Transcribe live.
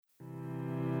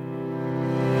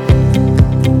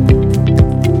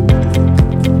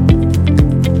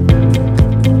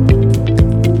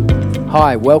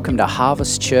Hi, welcome to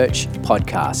Harvest Church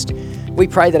Podcast. We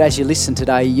pray that as you listen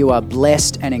today, you are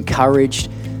blessed and encouraged.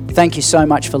 Thank you so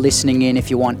much for listening in. If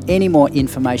you want any more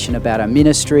information about our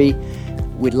ministry,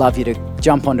 we'd love you to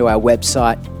jump onto our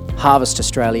website,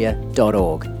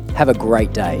 harvestaustralia.org. Have a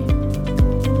great day.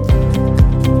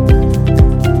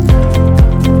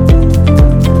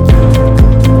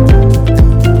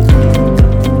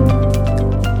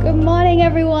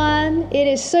 Everyone, it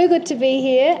is so good to be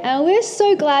here, and we're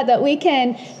so glad that we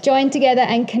can join together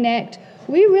and connect.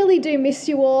 We really do miss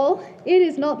you all. It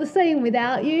is not the same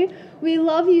without you. We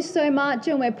love you so much,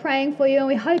 and we're praying for you, and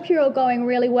we hope you're all going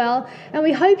really well, and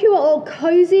we hope you are all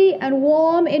cozy and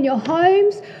warm in your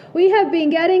homes. We have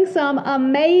been getting some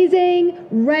amazing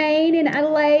rain in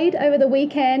Adelaide over the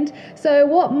weekend, so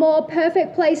what more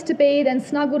perfect place to be than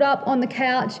snuggled up on the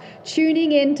couch,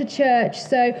 tuning in to church.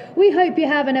 So we hope you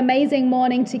have an amazing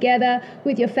morning together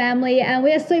with your family, and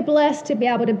we are so blessed to be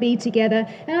able to be together.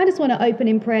 And I just want to open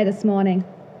in prayer this morning.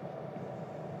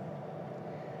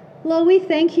 Lord, we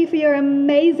thank you for your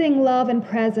amazing love and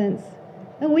presence.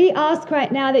 And we ask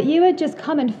right now that you would just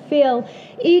come and fill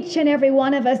each and every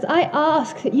one of us. I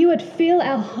ask that you would fill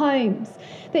our homes,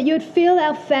 that you would fill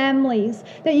our families,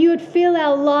 that you would fill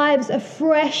our lives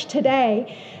afresh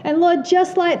today. And Lord,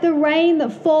 just like the rain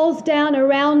that falls down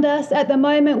around us at the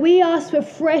moment, we ask for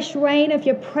fresh rain of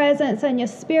your presence and your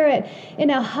spirit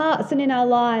in our hearts and in our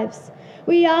lives.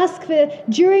 We ask for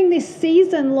during this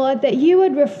season, Lord, that you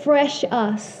would refresh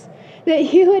us,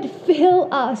 that you would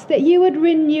fill us, that you would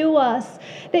renew us,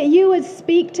 that you would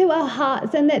speak to our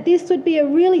hearts, and that this would be a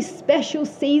really special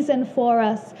season for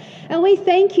us. And we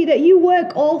thank you that you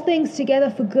work all things together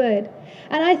for good.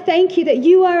 And I thank you that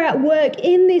you are at work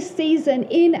in this season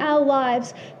in our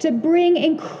lives to bring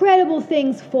incredible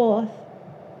things forth.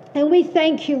 And we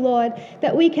thank you, Lord,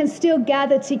 that we can still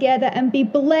gather together and be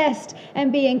blessed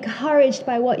and be encouraged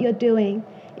by what you're doing.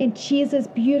 In Jesus'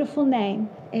 beautiful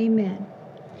name, amen.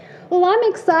 Well, I'm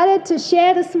excited to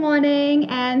share this morning,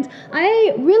 and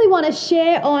I really want to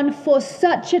share on for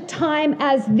such a time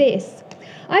as this.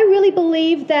 I really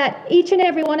believe that each and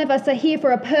every one of us are here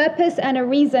for a purpose and a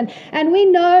reason. And we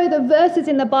know the verses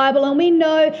in the Bible, and we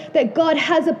know that God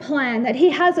has a plan, that he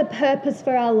has a purpose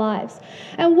for our lives.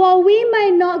 And while we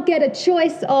may not get a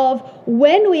choice of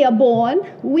when we are born,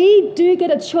 we do get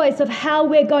a choice of how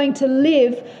we're going to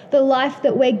live the life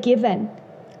that we're given.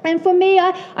 And for me,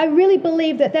 I really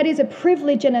believe that that is a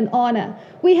privilege and an honor.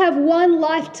 We have one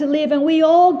life to live, and we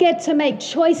all get to make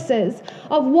choices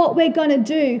of what we're going to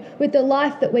do with the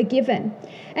life that we're given.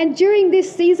 And during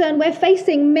this season, we're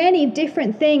facing many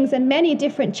different things and many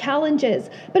different challenges.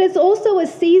 But it's also a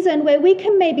season where we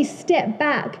can maybe step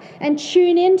back and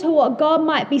tune into what God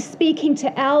might be speaking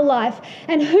to our life.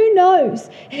 And who knows,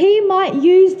 he might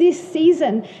use this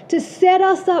season to set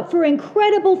us up for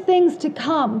incredible things to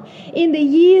come in the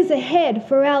years ahead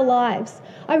for our lives.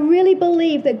 I really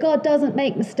believe that God doesn't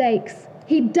make mistakes.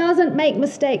 He doesn't make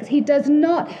mistakes. He does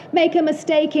not make a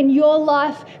mistake in your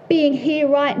life being here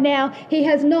right now. He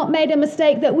has not made a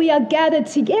mistake that we are gathered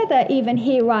together even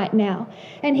here right now.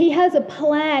 And he has a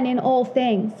plan in all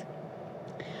things.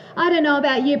 I don't know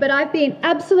about you, but I've been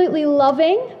absolutely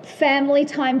loving family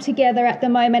time together at the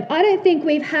moment. I don't think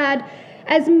we've had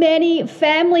as many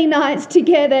family nights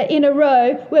together in a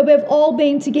row where we've all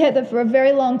been together for a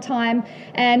very long time.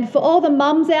 And for all the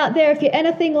mums out there, if you're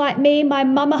anything like me, my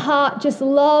mama heart just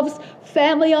loves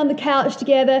family on the couch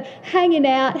together, hanging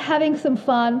out, having some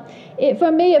fun.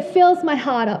 For me, it fills my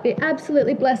heart up. It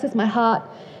absolutely blesses my heart.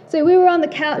 So we were on the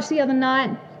couch the other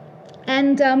night,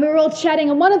 and we were all chatting,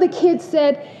 and one of the kids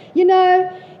said, you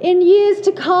know, in years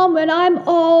to come when I'm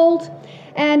old,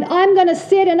 and I'm going to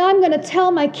sit and I'm going to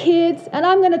tell my kids and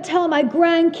I'm going to tell my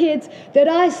grandkids that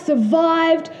I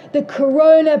survived the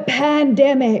corona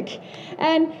pandemic.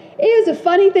 And it was a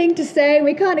funny thing to say, and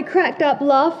we kind of cracked up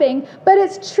laughing, but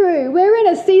it's true. We're in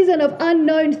a season of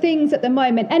unknown things at the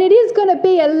moment, and it is going to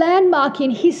be a landmark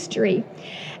in history.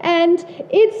 And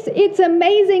it's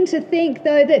amazing to think,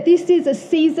 though, that this is a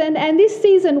season, and this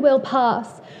season will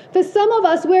pass. For some of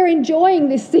us, we're enjoying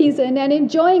this season and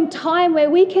enjoying time where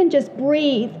we can just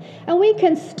breathe and we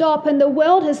can stop, and the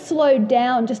world has slowed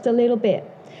down just a little bit.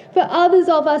 For others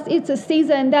of us, it's a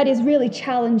season that is really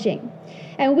challenging,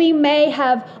 and we may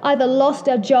have either lost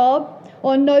our job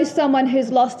or know someone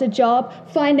who's lost a job,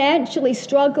 financially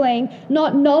struggling,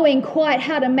 not knowing quite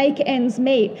how to make ends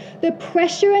meet. The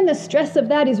pressure and the stress of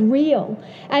that is real,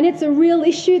 and it's a real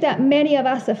issue that many of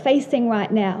us are facing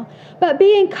right now. But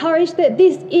be encouraged that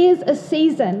this is a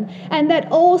season, and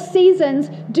that all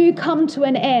seasons do come to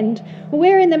an end.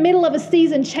 We're in the middle of a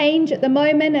season change at the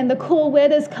moment, and the cool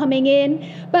weather's coming in,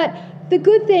 but The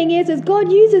good thing is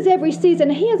God uses every season.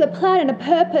 He has a plan and a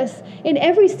purpose in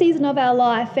every season of our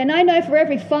life. And I know for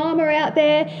every farmer out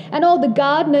there and all the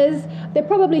gardeners, they're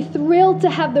probably thrilled to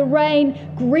have the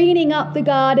rain greening up the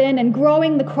garden and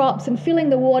growing the crops and filling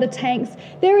the water tanks.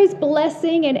 There is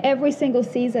blessing in every single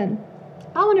season.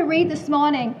 I want to read this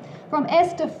morning from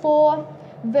Esther 4,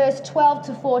 verse 12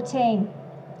 to 14.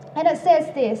 And it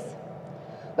says this: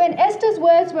 When Esther's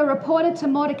words were reported to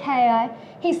Mordecai,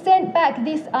 he sent back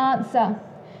this answer: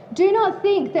 Do not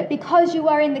think that because you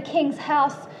are in the king's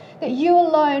house that you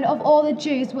alone of all the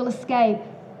Jews will escape.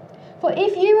 For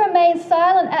if you remain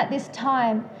silent at this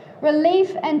time,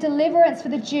 relief and deliverance for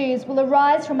the Jews will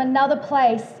arise from another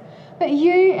place, but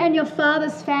you and your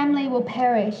father's family will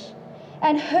perish.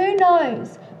 And who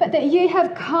knows but that you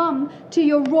have come to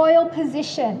your royal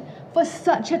position for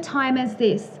such a time as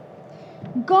this.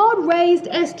 God raised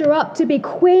Esther up to be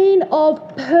queen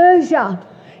of Persia.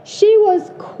 She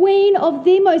was queen of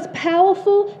the most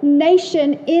powerful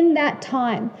nation in that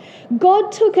time.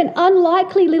 God took an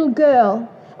unlikely little girl,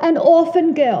 an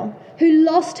orphan girl, who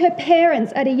lost her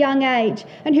parents at a young age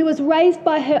and who was raised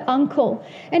by her uncle.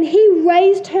 And he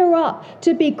raised her up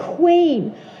to be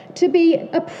queen, to be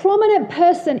a prominent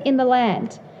person in the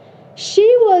land. She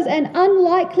was an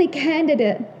unlikely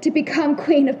candidate to become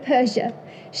Queen of Persia.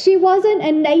 She wasn't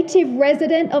a native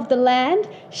resident of the land.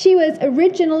 She was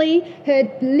originally, her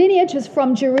lineage was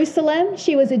from Jerusalem.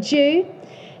 She was a Jew.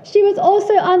 She was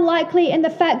also unlikely in the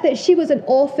fact that she was an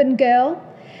orphan girl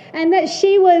and that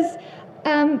she was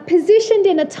positioned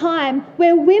in a time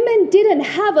where women didn't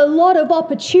have a lot of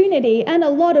opportunity and a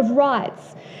lot of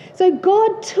rights. So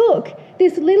God took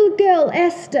this little girl,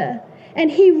 Esther, and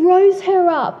he rose her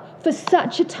up for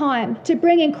such a time to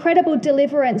bring incredible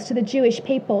deliverance to the Jewish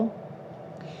people.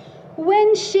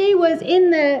 When she was in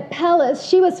the palace,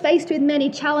 she was faced with many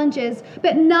challenges,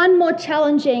 but none more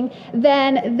challenging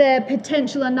than the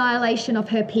potential annihilation of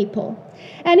her people.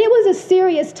 And it was a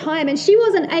serious time, and she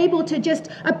wasn't able to just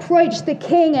approach the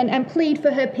king and plead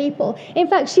for her people. In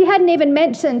fact, she hadn't even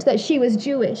mentioned that she was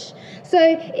Jewish. So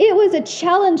it was a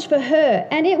challenge for her,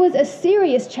 and it was a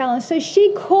serious challenge. So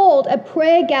she called a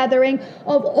prayer gathering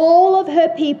of all of her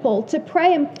people to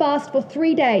pray and fast for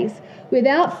 3 days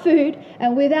without food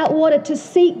and without water, to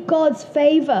seek God's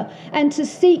favor and to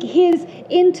seek his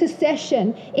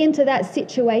intercession into that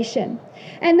situation.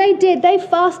 And they did. They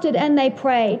fasted and they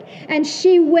prayed. And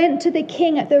she went to the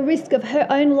king at the risk of her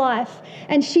own life.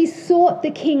 And she sought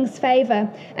the king's favor.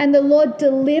 And the Lord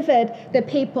delivered the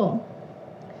people.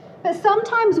 But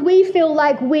sometimes we feel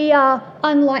like we are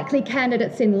unlikely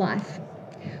candidates in life.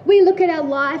 We look at our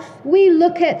life, we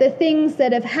look at the things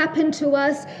that have happened to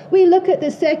us, we look at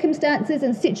the circumstances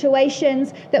and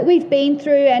situations that we've been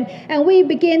through, and we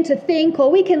begin to think, or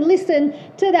we can listen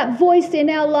to that voice in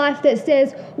our life that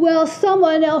says, well,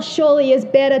 someone else surely is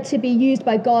better to be used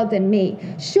by God than me.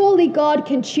 Surely God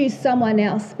can choose someone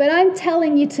else. But I'm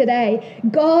telling you today,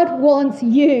 God wants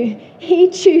you.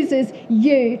 He chooses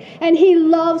you, and he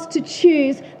loves to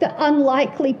choose the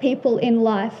unlikely people in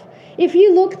life. If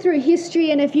you look through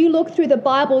history and if you look through the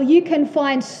Bible, you can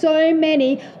find so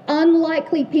many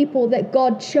unlikely people that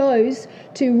God chose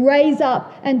to raise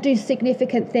up and do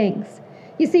significant things.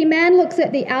 You see, man looks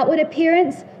at the outward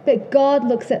appearance, but God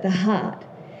looks at the heart.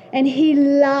 And he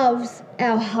loves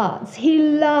our hearts. He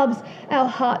loves our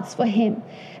hearts for him.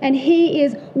 And he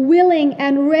is willing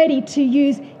and ready to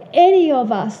use any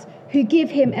of us who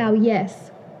give him our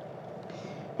yes.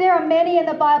 There are many in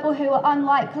the Bible who are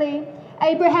unlikely.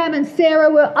 Abraham and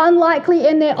Sarah were unlikely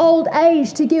in their old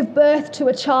age to give birth to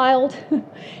a child.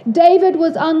 David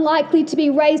was unlikely to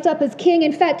be raised up as king.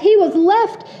 In fact, he was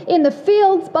left in the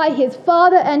fields by his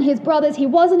father and his brothers. He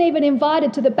wasn't even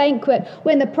invited to the banquet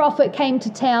when the prophet came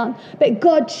to town. But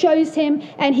God chose him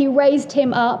and he raised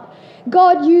him up.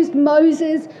 God used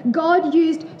Moses. God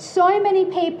used so many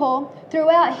people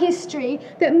throughout history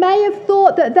that may have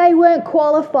thought that they weren't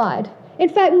qualified. In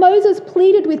fact, Moses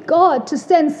pleaded with God to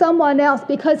send someone else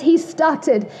because he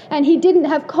stuttered and he didn't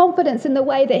have confidence in the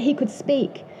way that he could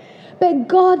speak. But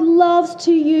God loves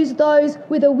to use those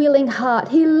with a willing heart.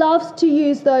 He loves to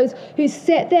use those who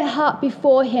set their heart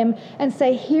before him and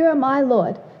say, "Here am I,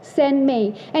 Lord, send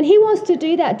me." And he wants to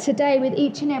do that today with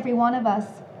each and every one of us.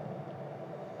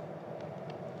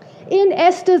 In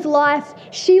Esther's life,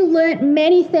 she learnt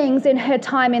many things in her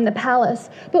time in the palace.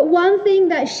 But one thing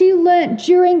that she learnt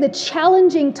during the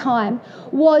challenging time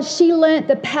was she learnt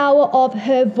the power of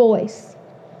her voice.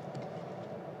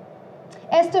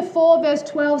 Esther 4 verse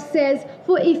 12 says,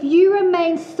 "For if you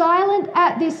remain silent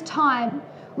at this time,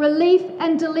 relief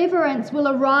and deliverance will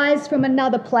arise from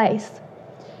another place."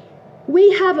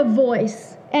 We have a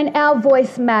voice. and our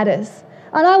voice matters.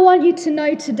 And I want you to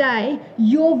know today,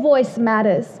 your voice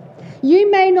matters.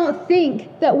 You may not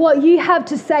think that what you have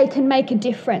to say can make a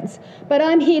difference, but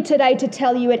I'm here today to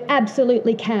tell you it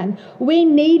absolutely can. We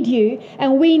need you,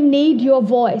 and we need your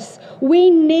voice.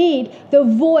 We need the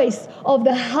voice of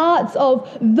the hearts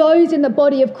of those in the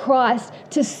body of Christ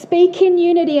to speak in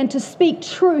unity and to speak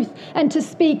truth and to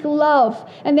speak love.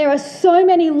 And there are so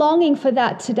many longing for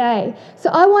that today.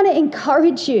 So I want to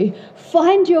encourage you,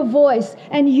 find your voice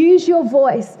and use your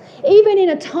voice. Even in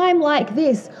a time like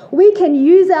this, we can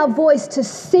use our voice to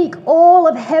seek all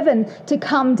of heaven to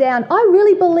come down. I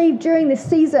really believe during this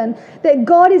season that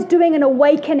God is doing an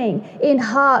awakening in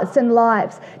hearts and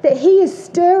lives, that He is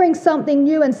stirring something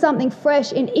new and something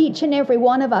fresh in each and every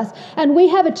one of us. And we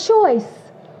have a choice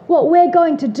what we're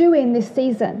going to do in this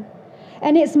season.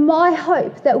 And it's my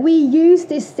hope that we use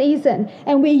this season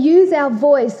and we use our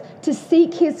voice to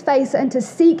seek His face and to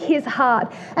seek His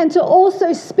heart and to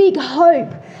also speak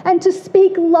hope and to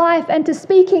speak life and to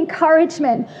speak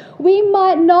encouragement. We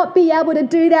might not be able to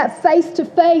do that face to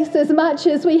face as much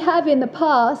as we have in the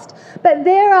past, but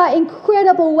there are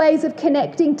incredible ways of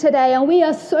connecting today, and we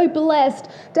are so blessed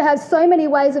to have so many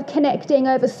ways of connecting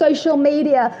over social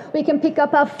media. We can pick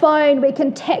up our phone, we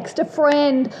can text a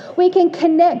friend, we can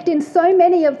connect in so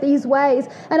many of these ways.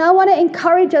 And I want to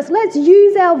encourage us, let's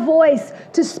use our voice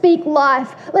to speak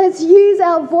life. Let's use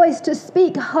our voice to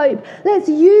speak hope. Let's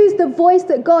use the voice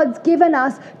that God's given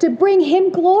us to bring Him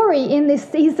glory in this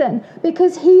season,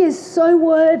 because He is so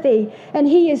worthy and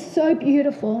He is so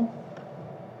beautiful.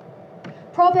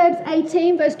 Proverbs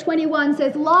 18 verse 21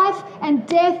 says, life and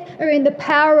death are in the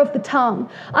power of the tongue.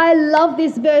 I love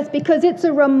this verse because it's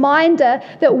a reminder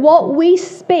that what we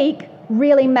speak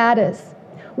really matters.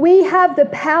 We have the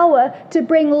power to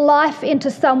bring life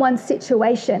into someone's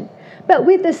situation. But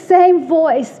with the same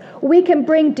voice, we can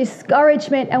bring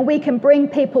discouragement and we can bring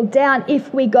people down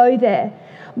if we go there.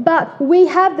 But we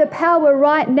have the power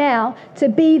right now to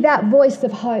be that voice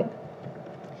of hope.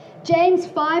 James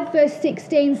 5 verse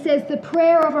 16 says, the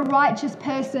prayer of a righteous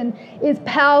person is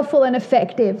powerful and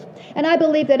effective. And I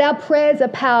believe that our prayers are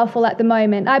powerful at the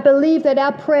moment. I believe that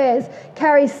our prayers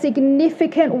carry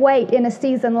significant weight in a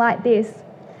season like this.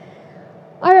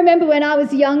 I remember when I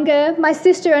was younger, my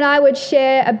sister and I would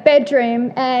share a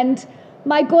bedroom, and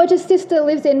my gorgeous sister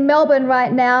lives in Melbourne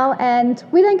right now, and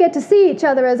we don't get to see each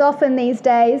other as often these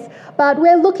days, but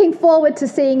we're looking forward to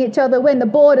seeing each other when the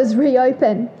borders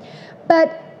reopen.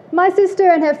 But my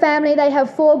sister and her family, they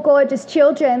have 4 gorgeous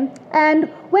children, and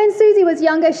when Susie was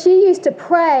younger, she used to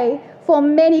pray for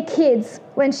many kids.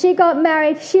 When she got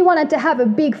married, she wanted to have a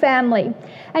big family.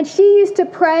 And she used to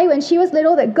pray when she was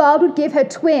little that God would give her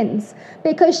twins,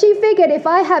 because she figured if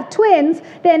I have twins,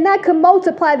 then that can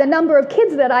multiply the number of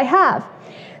kids that I have.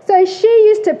 So she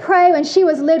used to pray when she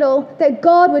was little that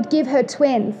God would give her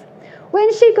twins.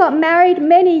 When she got married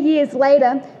many years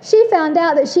later, she found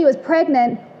out that she was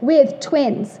pregnant with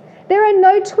twins. There are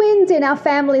no twins in our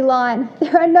family line.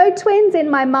 There are no twins in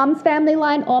my mum's family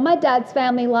line or my dad's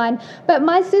family line, but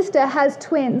my sister has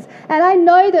twins. And I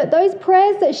know that those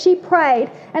prayers that she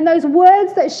prayed and those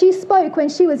words that she spoke when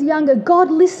she was younger, God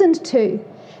listened to.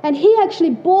 And He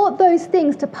actually brought those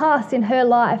things to pass in her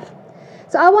life.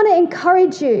 So I want to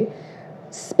encourage you,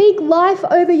 speak life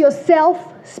over yourself.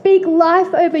 Speak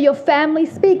life over your family.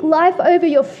 Speak life over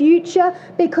your future,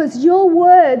 because your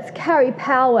words carry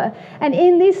power. And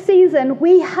in this season,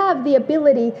 we have the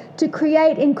ability to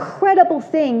create incredible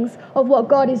things of what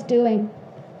God is doing.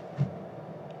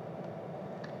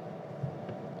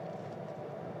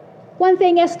 One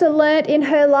thing Esther learnt in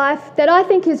her life that I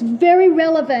think is very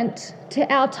relevant to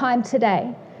our time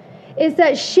today is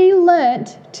that she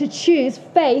learnt to choose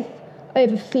faith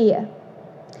over fear.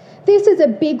 This is a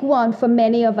big one for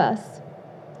many of us.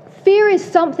 Fear is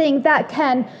something that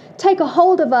can take a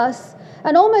hold of us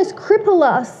and almost cripple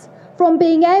us from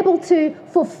being able to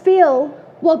fulfill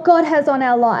what God has on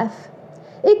our life.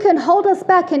 It can hold us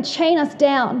back and chain us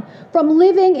down from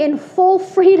living in full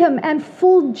freedom and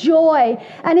full joy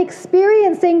and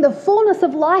experiencing the fullness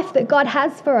of life that God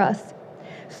has for us.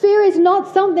 Fear is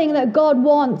not something that God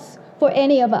wants for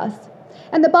any of us.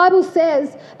 And the Bible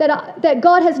says that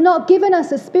God has not given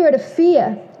us a spirit of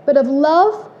fear, but of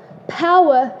love,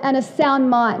 power, and a sound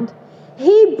mind.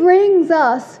 He brings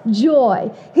us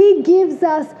joy. He gives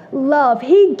us love.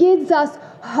 He gives us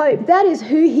hope. That is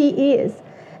who He is.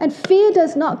 And fear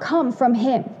does not come from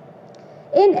Him.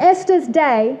 In Esther's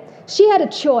day, she had a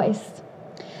choice,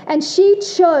 and she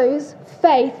chose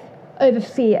faith over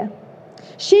fear.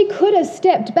 She could have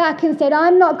stepped back and said,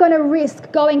 I'm not going to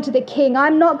risk going to the king.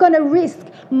 I'm not going to risk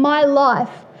my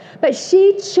life. But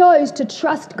she chose to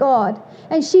trust God,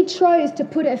 and she chose to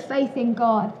put her faith in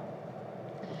God.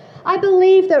 I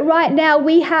believe that right now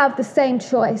we have the same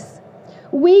choice.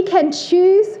 We can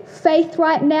choose faith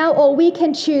right now, or we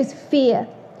can choose fear.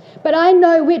 But I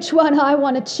know which one I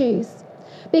want to choose.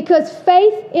 Because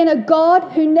faith in a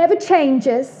God who never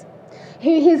changes,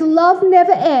 who his love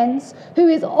never ends, who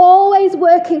is always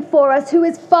working for us, who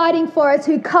is fighting for us,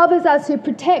 who covers us, who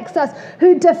protects us,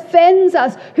 who defends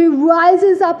us, who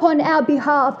rises up on our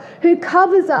behalf, who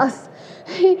covers us.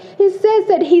 He says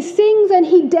that he sings and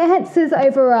he dances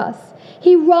over us.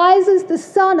 He rises the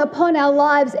sun upon our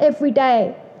lives every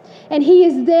day, and he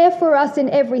is there for us in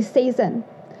every season.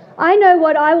 I know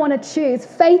what I want to choose,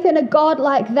 faith in a God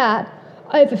like that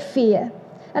over fear.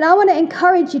 And I want to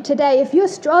encourage you today, if you're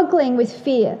struggling with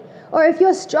fear, or if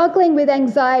you're struggling with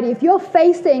anxiety, if you're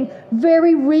facing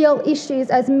very real issues,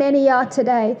 as many are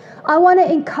today, I want to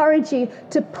encourage you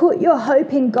to put your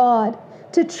hope in God,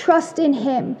 to trust in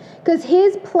him, because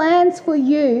his plans for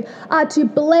you are to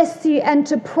bless you and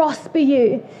to prosper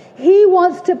you. He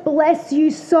wants to bless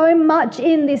you so much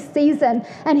in this season,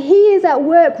 and he is at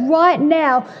work right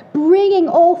now, bringing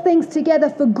all things together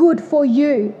for good for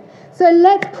you. So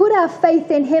let's put our faith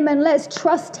in him and let's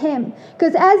trust him,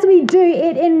 because as we do,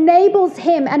 it enables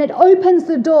him and it opens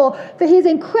the door for his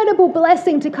incredible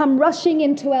blessing to come rushing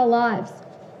into our lives.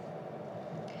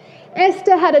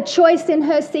 Esther had a choice in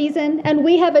her season, and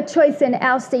we have a choice in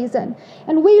our season.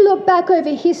 And we look back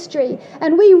over history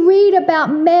and we read about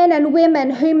men and women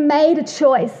who made a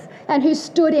choice and who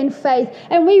stood in faith.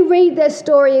 And we read their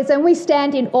stories and we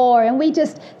stand in awe, and we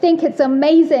just think it's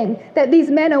amazing that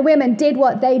these men and women did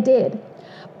what they did.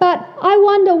 But I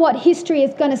wonder what history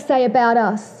is going to say about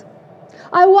us.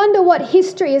 I wonder what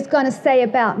history is going to say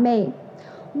about me.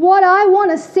 What I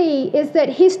want to see is that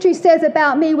history says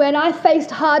about me, when I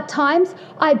faced hard times,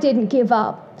 I didn't give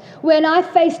up. When I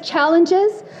faced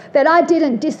challenges, that I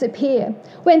didn't disappear.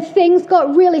 When things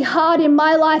got really hard in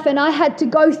my life and I had to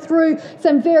go through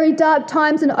some very dark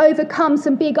times and overcome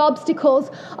some big obstacles,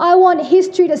 I want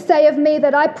history to say of me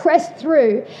that I pressed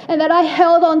through, and that I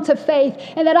held on to faith,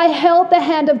 and that I held the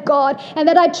hand of God, and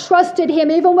that I trusted him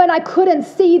even when I couldn't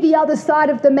see the other side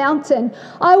of the mountain.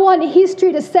 I want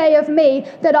history to say of me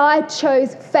that I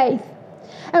chose faith.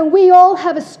 And we all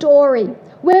have a story.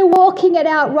 We're walking it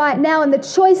out right now, and the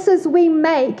choices we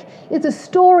make is a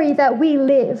story that we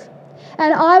live.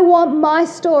 And I want my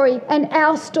story and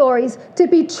our stories to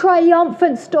be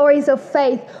triumphant stories of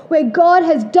faith, where God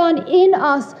has done in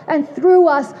us and through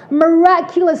us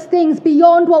miraculous things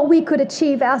beyond what we could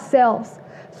achieve ourselves.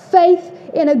 Faith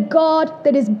in a God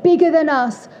that is bigger than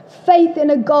us. Faith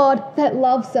in a God that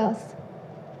loves us.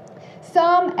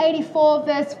 Psalm 84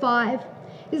 verse 5.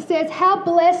 It says, "How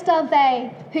blessed are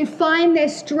they who find their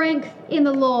strength in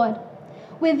the Lord.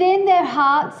 Within their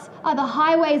hearts are the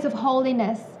highways of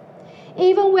holiness.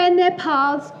 Even when their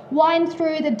paths wind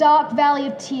through the dark valley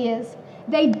of tears,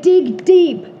 they dig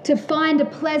deep to find a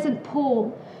pleasant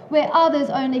pool where others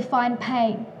only find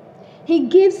pain. He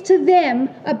gives to them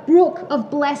a brook of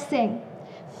blessing,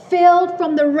 filled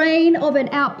from the rain of an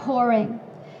outpouring.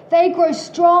 They grow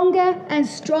stronger and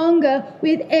stronger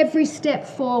with every step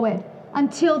forward,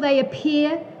 until they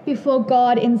appear before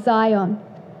God in Zion."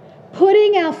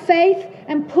 Putting our faith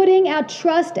and putting our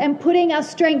trust and putting our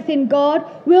strength in God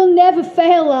will never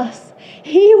fail us.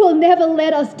 He will never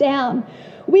let us down.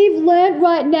 We've learned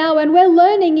right now, and we're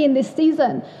learning in this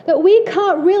season, that we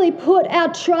can't really put our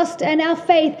trust and our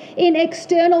faith in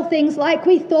external things like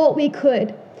we thought we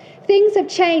could. Things have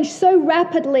changed so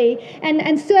rapidly,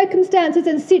 and circumstances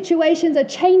and situations are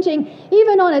changing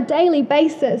even on a daily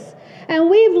basis. And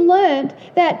we've learned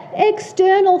that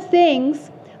external things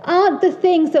aren't the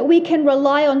things that we can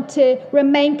rely on to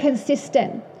remain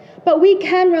consistent. But we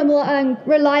can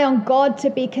rely on God to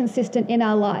be consistent in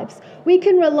our lives. We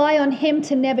can rely on him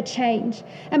to never change.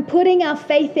 And putting our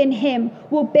faith in him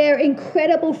will bear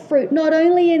incredible fruit, not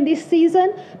only in this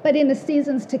season, but in the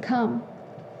seasons to come.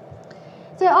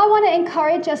 So I want to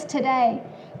encourage us today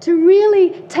to really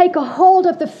take a hold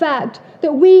of the fact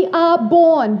that we are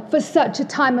born for such a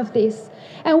time of this.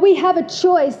 And we have a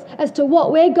choice as to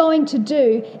what we're going to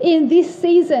do in this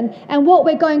season and what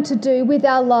we're going to do with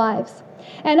our lives.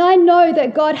 And I know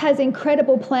that God has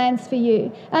incredible plans for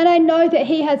you. And I know that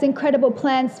he has incredible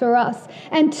plans for us.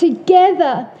 And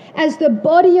together, as the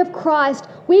body of Christ,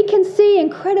 we can see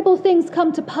incredible things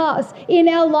come to pass in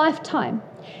our lifetime.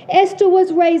 Esther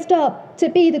was raised up to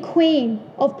be the queen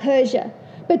of Persia.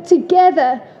 But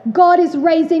together, God is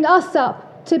raising us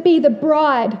up to be the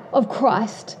bride of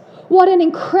Christ. What an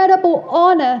incredible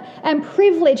honor and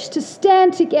privilege to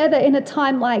stand together in a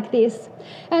time like this.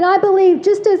 And I believe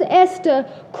just as Esther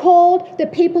called the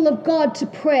people of God to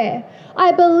prayer,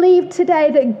 I believe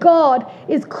today that God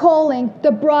is calling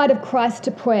the bride of Christ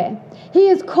to prayer. He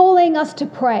is calling us to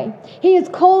pray. He is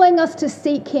calling us to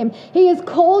seek Him. He is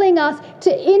calling us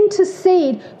to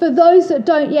intercede for those that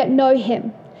don't yet know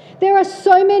Him. There are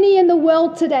so many in the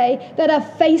world today that are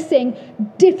facing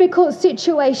difficult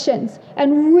situations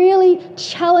and really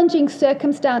challenging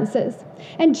circumstances.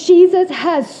 And Jesus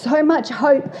has so much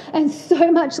hope and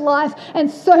so much life and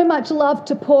so much love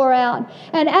to pour out.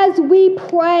 And as we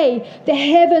pray, the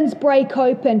heavens break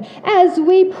open. As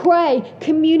we pray,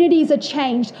 communities are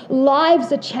changed,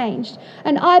 lives are changed.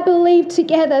 And I believe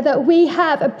together that we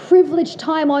have a privileged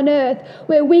time on earth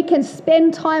where we can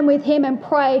spend time with Him and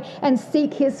pray and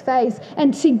seek His face.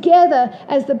 And together,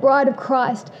 as the bride of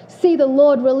Christ, see the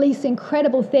Lord release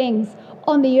incredible things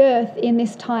on the earth in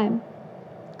this time.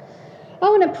 I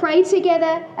want to pray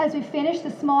together as we finish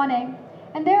this morning.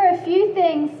 And there are a few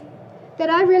things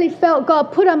that I really felt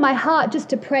God put on my heart just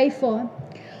to pray for.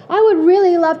 I would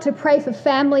really love to pray for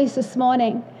families this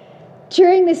morning.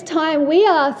 During this time, we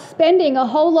are spending a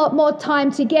whole lot more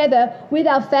time together with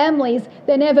our families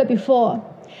than ever before.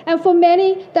 And for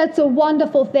many, that's a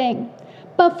wonderful thing.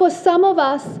 But for some of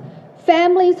us,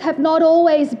 families have not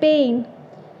always been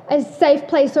a safe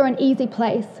place or an easy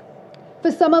place.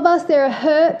 For some of us, there are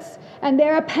hurts, and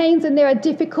there are pains and there are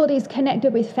difficulties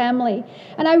connected with family.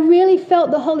 And I really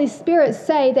felt the Holy Spirit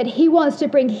say that He wants to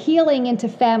bring healing into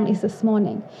families this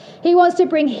morning. He wants to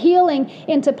bring healing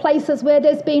into places where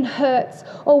there's been hurts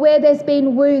or where there's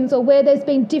been wounds or where there's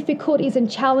been difficulties and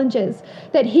challenges,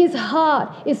 that His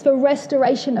heart is for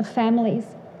restoration of families.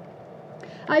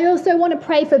 I also want to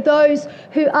pray for those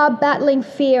who are battling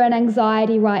fear and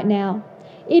anxiety right now.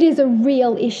 It is a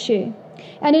real issue.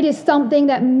 And it is something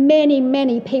that many,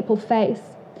 many people face.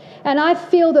 And I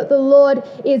feel that the Lord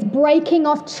is breaking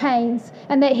off chains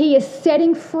and that He is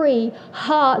setting free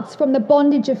hearts from the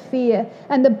bondage of fear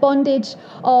and the bondage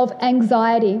of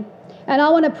anxiety. And I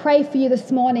want to pray for you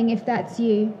this morning if that's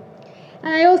you.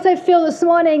 And I also feel this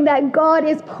morning that God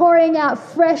is pouring out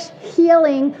fresh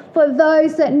healing for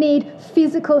those that need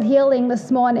physical healing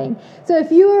this morning. So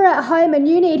if you are at home and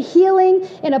you need healing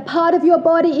in a part of your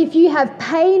body, if you have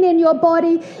pain in your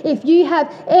body, if you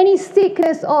have any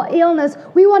sickness or illness,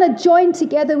 we want to join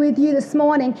together with you this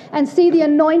morning and see the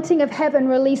anointing of heaven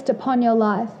released upon your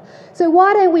life. So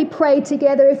why don't we pray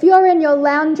together? If you're in your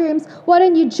lounge rooms, why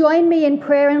don't you join me in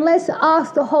prayer and let's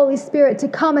ask the Holy Spirit to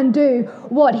come and do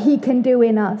what He can do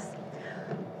in us.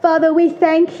 Father, we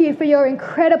thank You for Your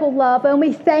incredible love, and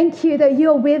we thank You that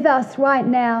You're with us right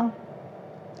now.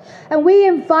 And we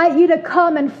invite You to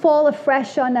come and fall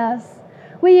afresh on us.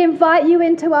 We invite You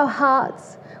into our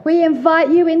hearts. We invite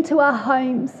You into our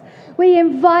homes. We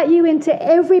invite You into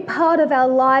every part of our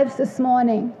lives this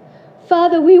morning.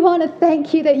 Father, we want to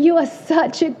thank You that You are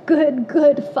such a good,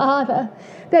 good Father,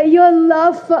 that Your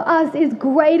love for us is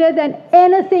greater than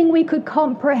anything we could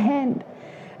comprehend.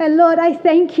 And Lord, I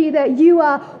thank You that You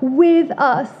are with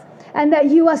us and that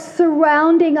You are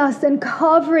surrounding us and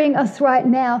covering us right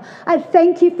now. I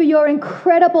thank You for Your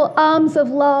incredible arms of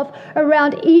love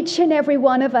around each and every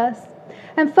one of us.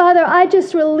 And Father, I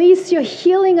just release Your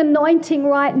healing anointing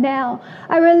right now.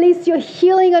 I release Your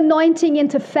healing anointing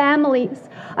into families.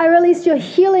 I release Your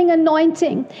healing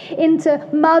anointing into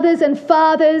mothers and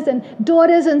fathers and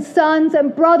daughters and sons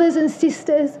and brothers and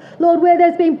sisters. Lord, where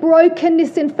there's been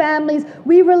brokenness in families,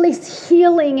 we release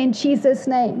healing in Jesus'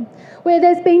 name. Where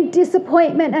there's been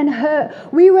disappointment and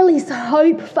hurt, we release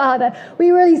hope, Father.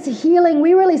 We release healing.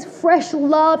 We release fresh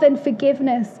love and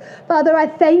forgiveness. Father, I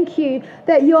thank You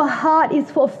that Your heart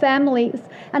is for families.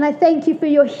 And I thank You for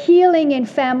Your healing in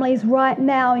families right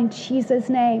now in Jesus'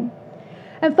 name.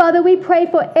 And Father, we pray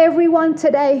for everyone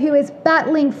today who is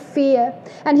battling fear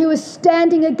and who is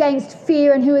standing against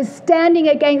fear and who is standing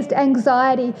against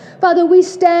anxiety. Father, we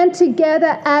stand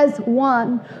together as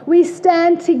one. We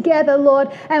stand together, Lord,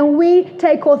 and we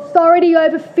take authority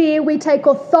over fear. We take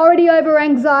authority over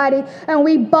anxiety, and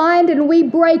we bind and we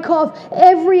break off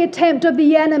every attempt of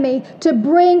the enemy to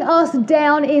bring us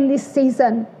down in this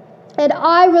season. And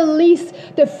I release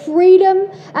the freedom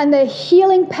and the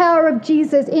healing power of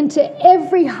Jesus into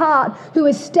every heart who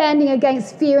is standing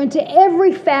against fear, into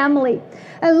every family.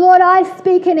 And Lord, I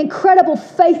speak an incredible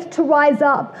faith to rise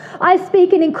up. I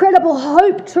speak an incredible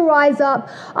hope to rise up.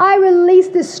 I release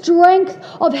the strength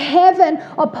of heaven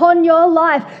upon your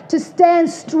life to stand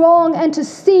strong and to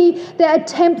see the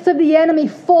attempts of the enemy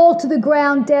fall to the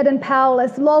ground dead and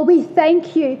powerless. Lord, we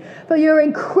thank You for Your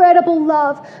incredible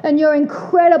love and Your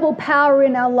incredible power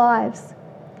in our lives.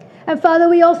 And Father,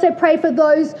 we also pray for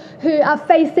those who are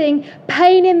facing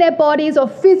pain in their bodies or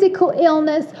physical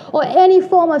illness or any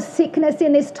form of sickness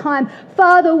in this time.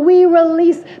 Father, we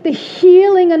release the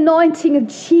healing anointing of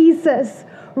Jesus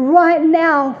right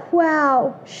now.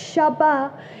 Wow.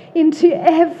 Shabbat. Into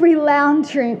every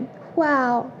lounge room.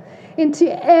 Wow.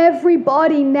 Into every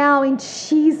body now in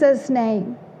Jesus'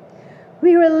 name.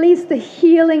 We release the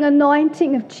healing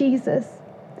anointing of Jesus.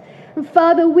 And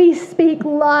Father, we speak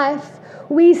life.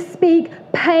 We speak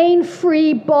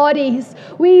pain-free bodies.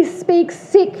 We speak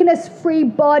sickness-free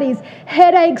bodies.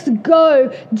 Headaches,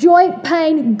 go. Joint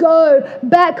pain, go.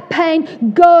 Back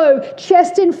pain, go.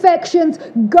 Chest infections,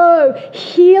 go.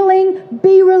 Healing,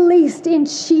 be released in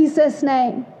Jesus'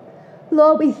 name.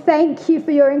 Lord, we thank you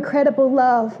for your incredible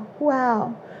love.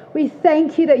 Wow. We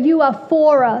thank you that you are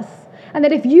for us, and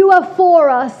that if you are for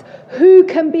us, who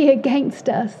can be against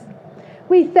us?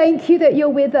 We thank you that you're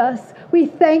with us. We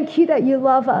thank you that you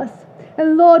love us.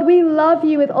 And Lord, we love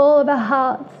you with all of our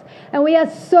hearts. And we are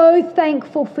so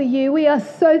thankful for you. We are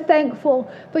so thankful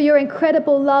for your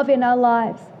incredible love in our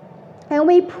lives. And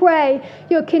we pray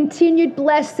your continued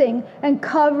blessing and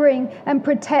covering and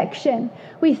protection.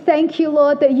 We thank you,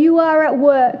 Lord, that you are at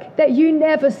work, that you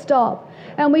never stop.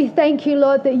 And we thank you,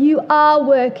 Lord, that you are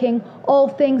working all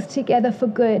things together for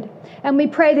good. And we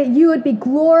pray that you would be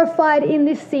glorified in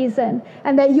this season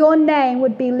and that your name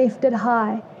would be lifted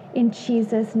high. In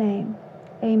Jesus' name,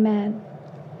 amen.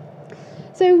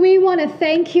 So we want to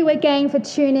thank you again for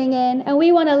tuning in, and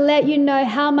we want to let you know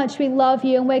how much we love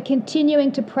you, and we're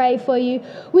continuing to pray for you.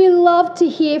 We love to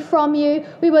hear from you.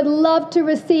 We would love to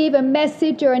receive a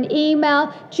message or an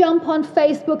email. Jump on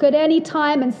Facebook at any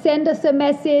time and send us a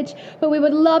message, but we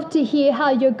would love to hear how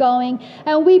you're going.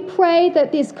 And we pray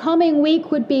that this coming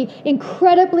week would be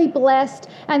incredibly blessed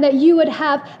and that you would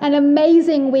have an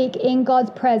amazing week in God's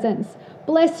presence.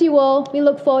 Bless you all. We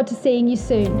look forward to seeing you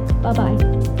soon.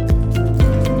 Bye-bye.